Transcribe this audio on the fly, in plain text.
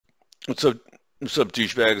What's up? What's up,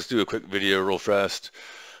 douchebags? Do a quick video real fast.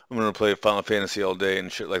 I'm gonna play Final Fantasy all day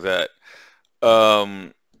and shit like that.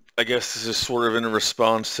 Um, I guess this is sort of in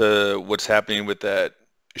response to what's happening with that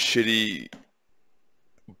shitty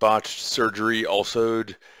botched surgery, also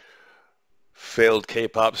failed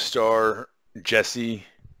K-pop star Jessie,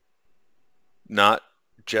 not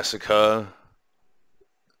Jessica,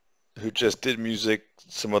 who just did music.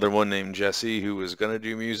 Some other one named Jesse who was gonna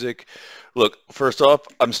do music. Look, first off,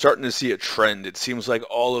 I'm starting to see a trend. It seems like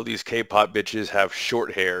all of these K-pop bitches have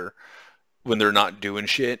short hair when they're not doing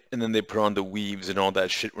shit, and then they put on the weaves and all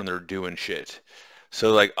that shit when they're doing shit.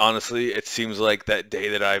 So like honestly, it seems like that day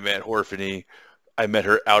that I met whorefanny, I met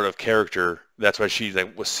her out of character. That's why she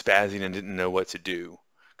like was spazzing and didn't know what to do.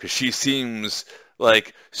 Cause she seems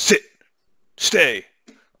like sit, stay,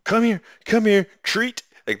 come here, treat.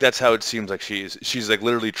 Like that's how it seems like she is. She's like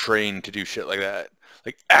literally trained to do shit like that.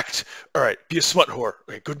 Like act, all right, be a smut whore.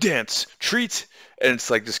 Okay, go dance, treat, and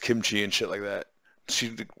it's like just kimchi and shit like that.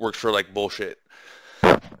 She works for like bullshit.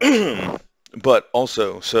 But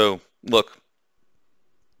also, so look,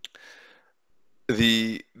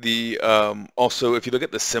 the also if you look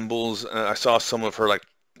at the symbols, I saw some of her like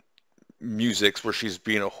musics where she's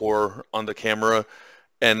being a whore on the camera,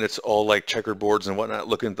 and it's all like checkerboards and whatnot,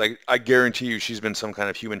 looking like I guarantee you she's been some kind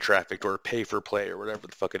of human trafficked or pay for play or whatever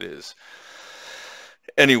the fuck it is.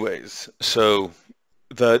 Anyways, so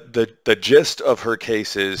the gist of her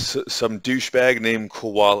case is some douchebag named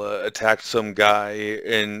Koala attacked some guy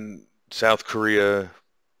in South Korea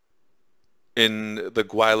in the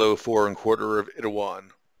Gwailo foreign quarter of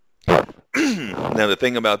Itaewon. Now the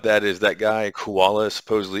thing about that is that guy Koala is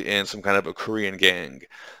supposedly in some kind of a Korean gang.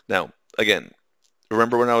 Now again,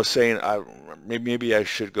 remember when I was saying maybe I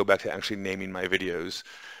should go back to actually naming my videos.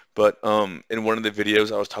 But in one of the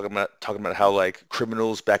videos, I was talking about how like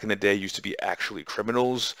criminals back in the day used to be actually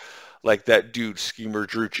criminals. Like that dude, Schemer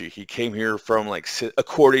Drucci, he came here from like,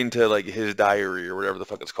 according to like his diary or whatever the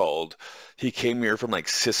fuck it's called, he came here from like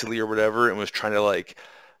Sicily or whatever and was trying to like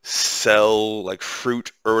sell like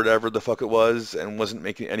fruit or whatever the fuck it was and wasn't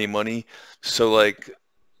making any money. So like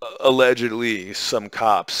allegedly some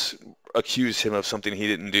cops accused him of something he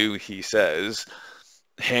didn't do, he says,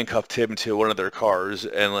 handcuffed him to one of their cars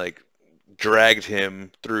and like dragged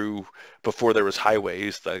him through before there was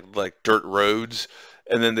highways, like dirt roads,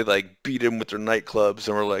 and then they like beat him with their nightclubs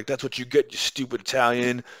and were like, "That's what you get, you stupid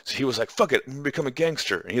Italian." So he was like, "Fuck it, I'm gonna become a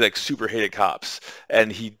gangster," and he like super hated cops,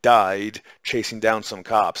 and he died chasing down some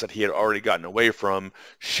cops that he had already gotten away from,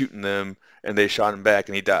 shooting them, and they shot him back,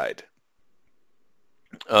 and he died.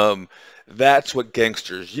 Um, that's what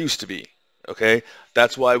gangsters used to be. Okay,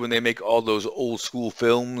 that's why when they make all those old school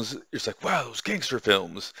films, it's like, wow, those gangster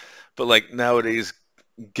films. But like nowadays,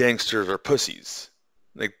 gangsters are pussies.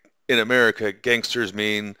 Like in America, gangsters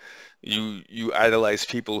mean you idolize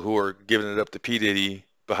people who are giving it up to P. Diddy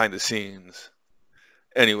behind the scenes.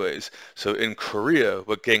 Anyways, so in Korea,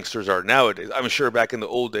 what gangsters are nowadays, I'm sure back in the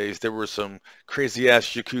old days there were some crazy ass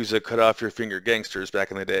Yakuza cut off your finger gangsters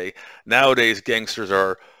back in the day. Nowadays, gangsters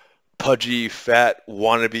are pudgy, fat,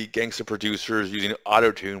 wannabe gangster producers using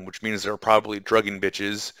auto-tune, which means they're probably drugging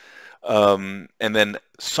bitches, and then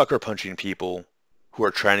sucker punching people who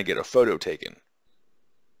are trying to get a photo taken.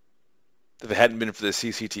 If it hadn't been for the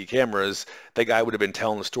CCT cameras, that guy would have been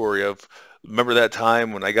telling the story of, remember that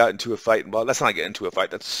time when I got into a fight and blah. That's not getting into a fight.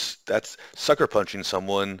 That's sucker punching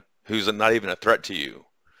someone who's not even a threat to you.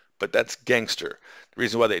 But that's gangster. The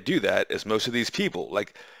reason why they do that is most of these people,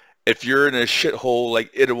 like if you're in a shithole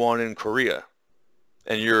like Itaewon in Korea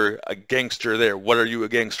and you're a gangster there, what are you a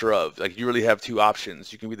gangster of? Like you really have two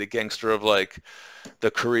options. You can be the gangster of like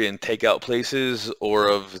the Korean takeout places or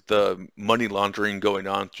of the money laundering going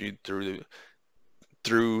on through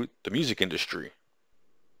the music industry.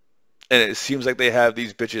 And it seems like they have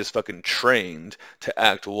these bitches fucking trained to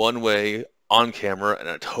act one way on camera and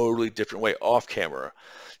a totally different way off camera.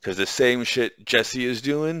 Because the same shit Jesse is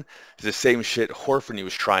doing is the same shit Horfany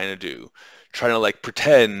was trying to do. Trying to like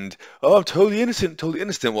pretend, oh, I'm totally innocent, totally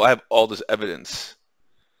innocent. Well, I have all this evidence.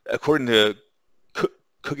 According to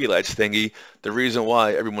Cookie Lights thingy, the reason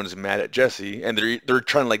why everyone's mad at Jesse, and they're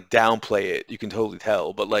trying to like downplay it, you can totally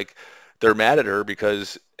tell, but like they're mad at her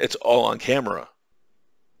because it's all on camera.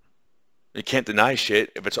 You can't deny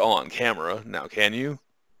shit if it's all on camera. Now, can you?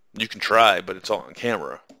 You can try, but it's all on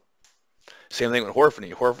camera. Same thing with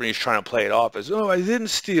Horfany. Horfany's trying to play it off as, oh, I didn't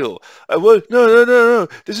steal. I was no.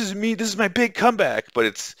 This is me. This is my big comeback. But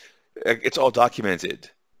it's all documented.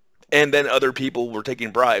 And then other people were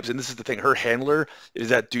taking bribes. And this is the thing. Her handler is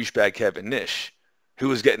that douchebag Kevin Nish, who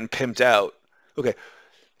was getting pimped out. Okay,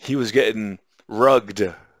 he was getting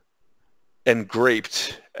rugged. and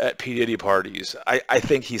graped at P Diddy parties. I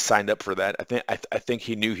think he signed up for that. I think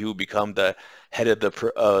he knew he would become the head of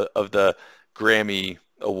the Grammy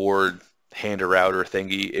Award hander outer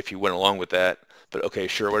thingy if he went along with that. But okay,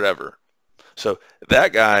 sure, whatever. So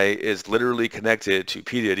that guy is literally connected to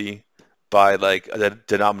P Diddy by like a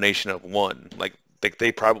denomination of one. Like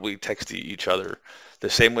they probably text each other the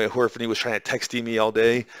same way whorefanny was trying to text me all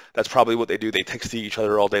day. That's probably what they do. They text each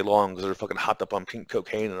other all day long because they're fucking hopped up on pink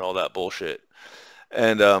cocaine and all that bullshit.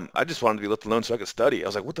 And I just wanted to be left alone so I could study. I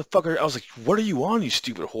was like, what the fuck are, I was like, what are you on, you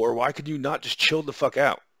stupid whore? Why could you not just chill the fuck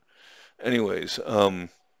out? Anyways,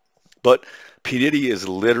 but P. Diddy is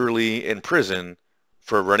literally in prison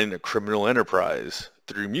for running a criminal enterprise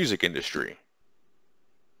through music industry.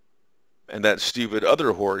 And that stupid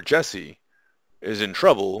other whore, Jessi, is in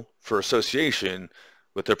trouble for association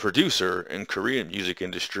with a producer in Korean music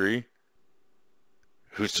industry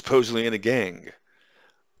who's supposedly in a gang.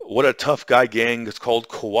 What a tough guy gang is called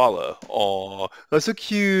Koala. Aw, that's so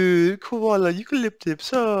cute. Koala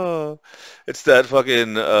eucalyptus. Oh. It's that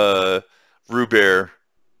fucking Roo Bear.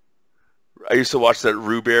 I used to watch that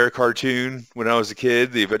Roo Bear cartoon when I was a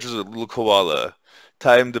kid. The Adventures of Little Koala.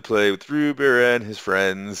 Time to play with Roo Bear and his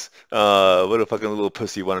friends. What a fucking little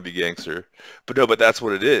pussy wannabe gangster. But no, but that's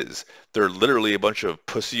what it is. They're literally a bunch of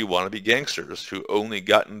pussy wannabe gangsters who only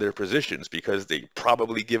got in their positions because they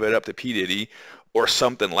probably give it up to P. Diddy or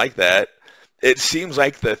something like that. It seems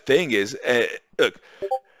like the thing is, look,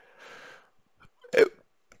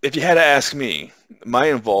 if you had to ask me, my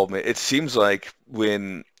involvement, it seems like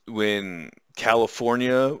when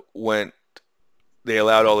California went, they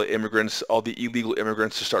allowed all the immigrants, all the illegal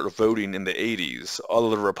immigrants to start voting in the 80s. All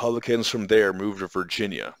of the Republicans from there moved to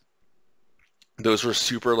Virginia. Those were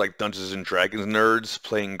super like Dungeons and Dragons nerds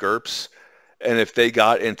playing GURPS. And if they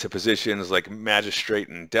got into positions like magistrate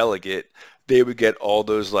and delegate, they would get all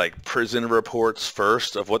those like prison reports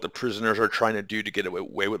first of what the prisoners are trying to do to get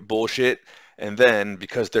away with bullshit. And then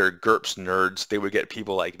because they're GURPS nerds, they would get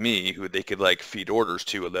people like me who they could like feed orders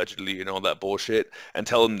to allegedly and all that bullshit and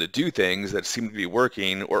tell them to do things that seem to be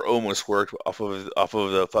working or almost worked off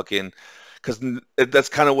of the fucking, because that's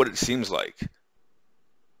kind of what it seems like.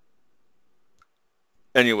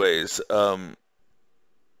 Anyways, and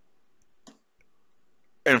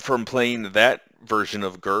from playing that version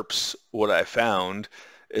of GURPS, what I found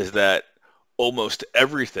is that almost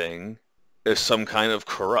everything is some kind of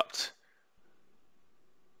corrupt.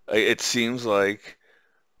 It seems like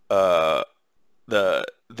uh, the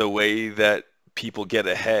way that people get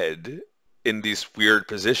ahead in these weird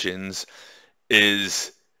positions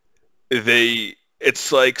is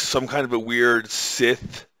it's like some kind of a weird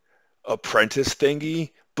Sith apprentice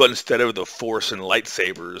thingy, but instead of the Force and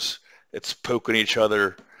lightsabers, it's poking each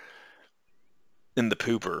other in the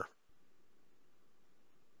pooper.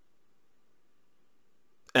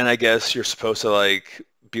 And I guess you're supposed to like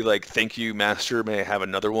be like, "Thank you, master. May I have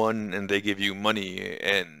another one?" And they give you money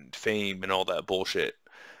and fame and all that bullshit.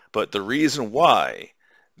 But the reason why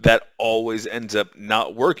that always ends up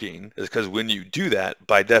not working is because when you do that,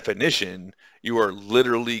 by definition, you are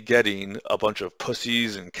literally getting a bunch of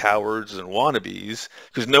pussies and cowards and wannabes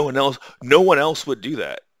because no one else would do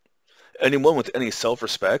that. Anyone with any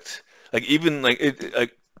self-respect, like even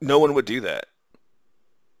like no one would do that.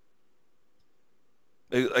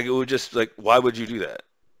 Like it would just like, why would you do that?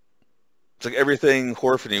 It's like everything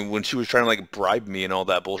Horfany when she was trying to like bribe me and all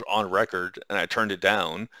that bullshit on record, and I turned it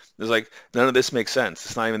down. It's like none of this makes sense.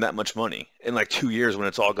 It's not even that much money. In like 2 years when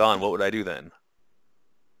it's all gone, what would I do then?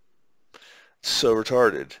 It's so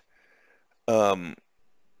retarded. Um,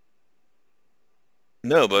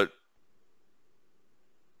 no, but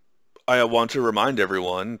I want to remind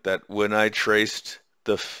everyone that when I traced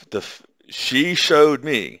she showed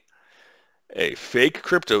me a fake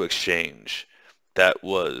crypto exchange that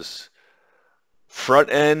was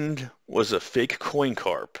front end was a fake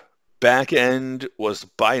CoinCarp. Back end was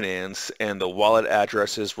Binance, and the wallet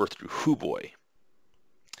addresses were through Huboy.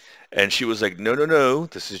 And she was like, no, no, no,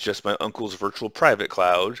 this is just my uncle's virtual private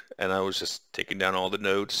cloud. And I was just taking down all the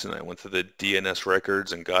notes, and I went to the DNS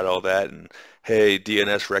records and got all that. And hey,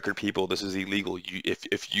 DNS record people, this is illegal.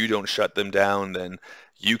 If you don't shut them down, then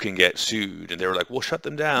you can get sued. And they were like, well, shut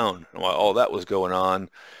them down. And while all that was going on,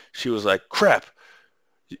 she was like, crap,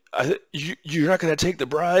 you're not going to take the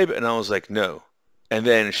bribe? And I was like, no. And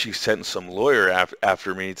then she sent some lawyer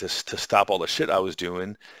after me to stop all the shit I was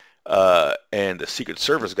doing. And the Secret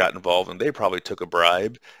Service got involved, and they probably took a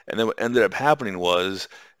bribe. And then what ended up happening was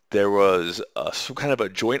there was some kind of a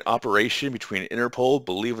joint operation between Interpol,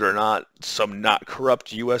 believe it or not, some not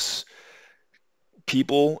corrupt U.S.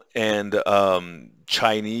 people and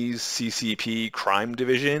Chinese CCP crime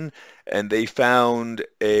division, and they found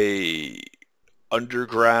a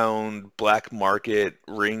underground black market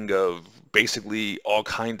ring of basically all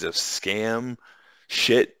kinds of scam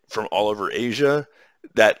shit from all over Asia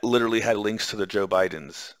that literally had links to the Joe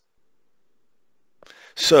Bidens.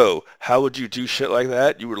 So, how would you do shit like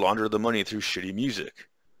that? You would launder the money through shitty music.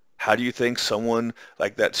 How do you think someone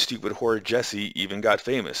like that stupid whore Jessie even got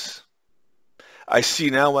famous? I see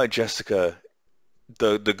now why Jessica,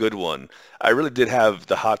 the good one, I really did have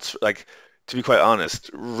the hots. Like, to be quite honest,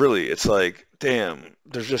 really, it's like, damn,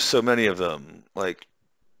 there's just so many of them. Like,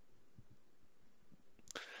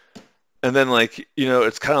 and then like,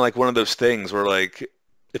 it's kind of like one of those things where like,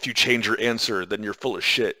 if you change your answer, then you're full of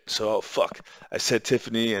shit. So, oh fuck, I said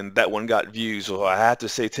Tiffany, and that one got views. Well, I had to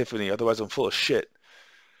say Tiffany, otherwise I'm full of shit.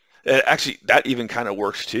 And actually, that even kind of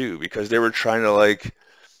works too because they were trying to like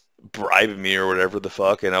bribe me or whatever the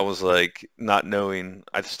fuck, and I was like, not knowing,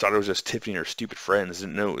 I just thought it was just Tiffany and her stupid friends,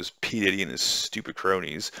 didn't know it was P. Diddy and his stupid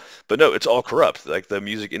cronies. But no, it's all corrupt. Like, the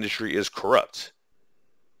music industry is corrupt.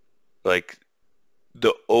 Like,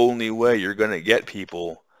 the only way you're gonna get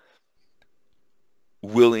people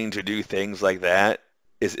willing to do things like that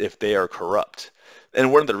is if they are corrupt.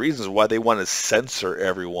 And one of the reasons why they want to censor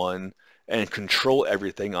everyone and control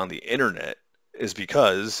everything on the internet is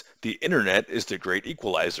because the internet is the great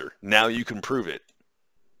equalizer. Now you can prove it.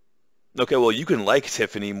 Okay, well, you can like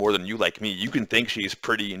Tiffany more than you like me. You can think she's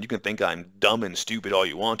pretty and you can think I'm dumb and stupid all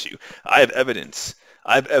you want to. I have evidence.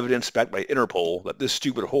 I have evidence backed by Interpol that this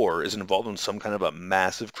stupid whore is involved in some kind of a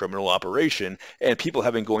massive criminal operation and people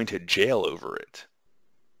have been going to jail over it.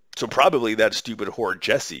 So probably that stupid whore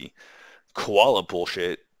Jessie, koala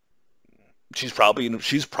bullshit, she's probably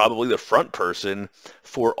the front person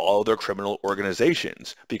for all their criminal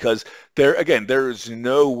organizations because there is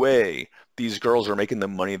no way these girls are making the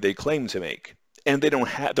money they claim to make. And they're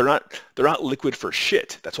not liquid for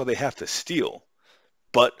shit. That's why they have to steal.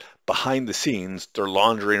 But behind the scenes, they're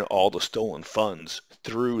laundering all the stolen funds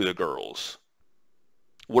through the girls.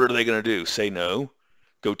 What are they going to do? Say no?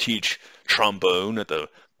 Go teach trombone at the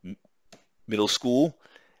middle school?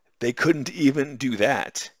 They couldn't even do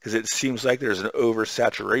that because it seems like there's an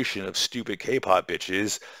oversaturation of stupid K-pop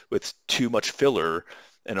bitches with too much filler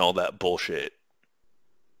and all that bullshit.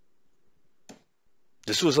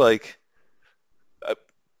 This was like uh,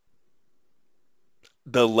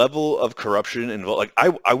 the level of corruption involved. Like,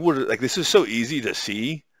 I would like, this is so easy to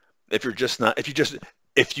see if you're just not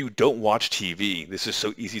if you don't watch TV. This is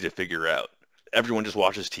so easy to figure out. Everyone just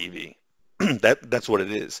watches TV. That's what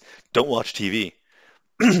it is. Don't watch TV.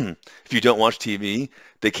 If you don't watch TV,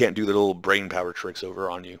 they can't do the little brain power tricks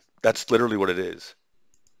over on you. That's literally what it is.